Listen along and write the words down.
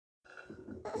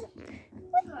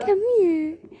Come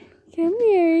here. Come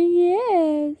here,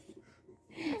 yes.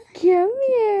 Come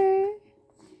here.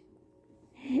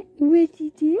 What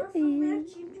you doing?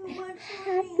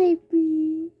 Hi,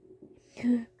 baby.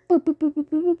 Boo, boo, boo, boo, boo,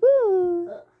 boo, boo.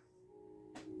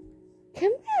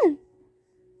 Come on.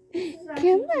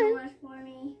 Come on.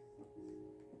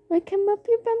 Want to come up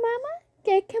here by Mama?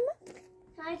 Okay, come up.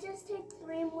 Can I just take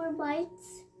 3 more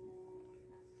bites?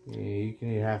 Yeah, you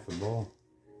can eat half a bowl.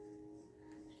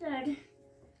 Good.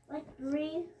 Like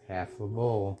 3? Half a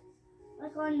bowl.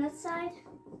 Like on this side?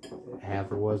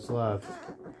 Half of what's left.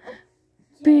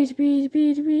 Beat, beat,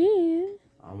 beat, beat.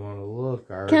 I'm gonna look.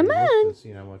 I already Come looked on. and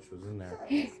seen how much was in there.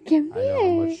 Come I know how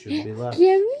here. much should be left.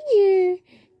 Come here.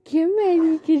 Come on,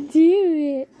 you can do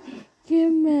it.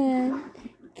 Come on.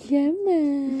 Come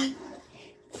on.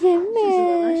 Come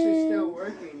I'm actually on. still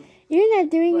working. You're not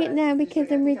doing it now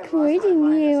because I'm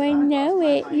recording you. I know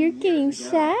it. You're getting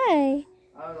shy.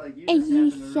 Are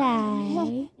you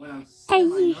shy? Are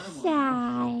you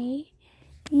shy?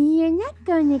 You're not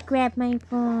going to grab my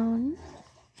phone.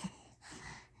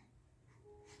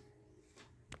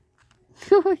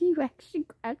 Oh, you actually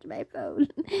grabbed my phone.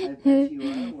 I bet you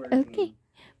are working. Okay.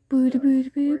 Boo boo boo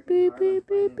boo boo boo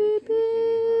boo boo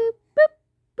boo. Boop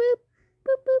boop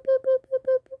boop boop boop boop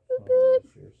boop boop boop boop.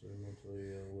 Seriously, mentally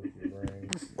ill with your brain.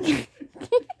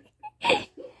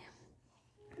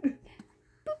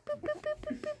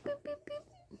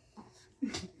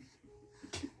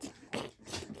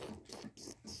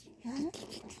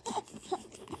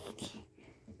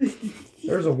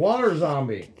 There's a water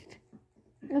zombie.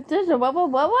 There's a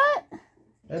what?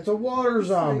 That's a water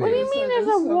zombie. What do you mean there's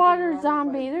a water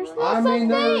zombie? There's no I mean,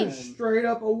 such there's thing. straight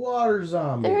up a water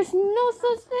zombie. There's no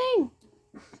such thing.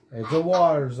 It's a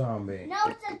water zombie. No,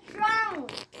 it's a drown.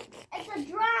 It's a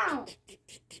drown.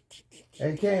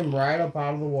 It came right up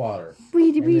out of the water.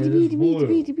 Beat, And beat, it is beat, beat, blue.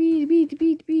 beat, beat, beat,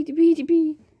 beat, beat, beat,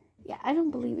 beat. Yeah, I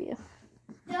don't believe you.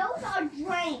 Those are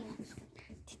drains.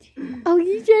 Oh,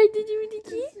 you tried to do the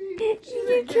key? She You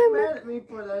didn't get come mad at me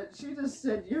for that. She just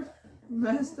said you're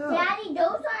messed up. Daddy, those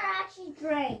are actually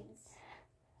drains.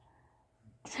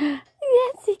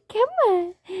 That's it, come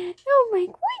on. Oh my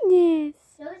goodness.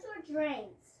 Those are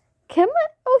drains. Come on.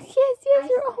 Oh, yes,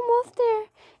 you're almost there.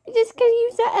 You just gotta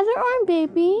use that other arm,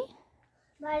 baby.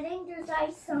 But I think there's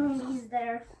ice zombies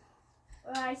there.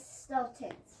 Or ice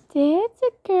skeletons. That's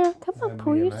it, girl. Come on, That'd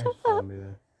pull be a yourself nice up. zombie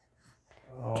there.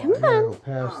 Oh, Come I gotta on. go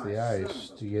past the ice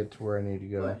to get to where I need to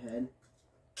Go go. ahead.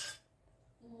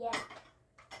 Yeah.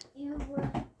 You were...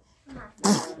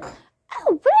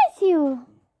 Oh, bless you.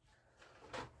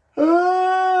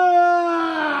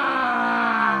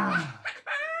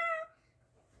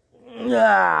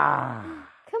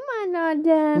 Come on,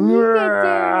 Autumn. You get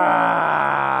there.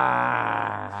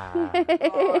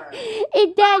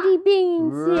 It's Daddy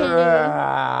being silly.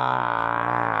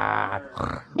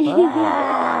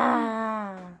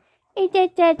 It's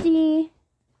that Daddy.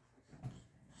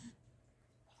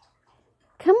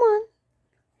 Come on.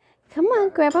 Come on,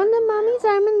 grab on the mommy's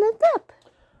arm and lift up.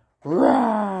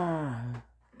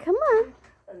 Come on.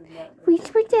 Reach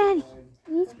for Daddy.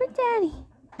 Reach for Daddy.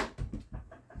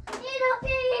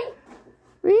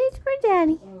 Reach for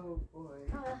Daddy. Oh boy.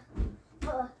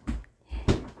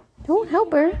 Don't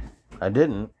help her. I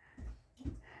didn't.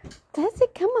 That's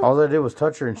it. Come on. All I did was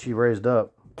touch her and she raised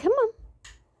up. Come on.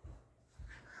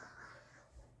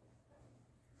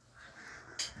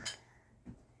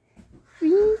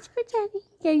 Reach for Daddy.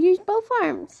 You gotta use both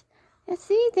arms. Let's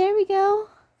see. There we go.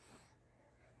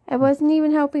 I wasn't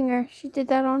even helping her. She did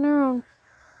that on her own.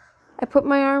 I put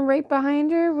my arm right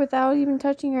behind her without even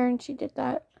touching her, and she did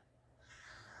that.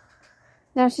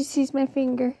 Now she sees my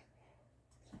finger.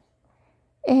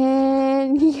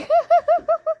 And she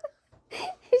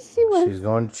wants. She's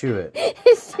going to chew it.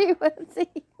 She wants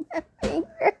it.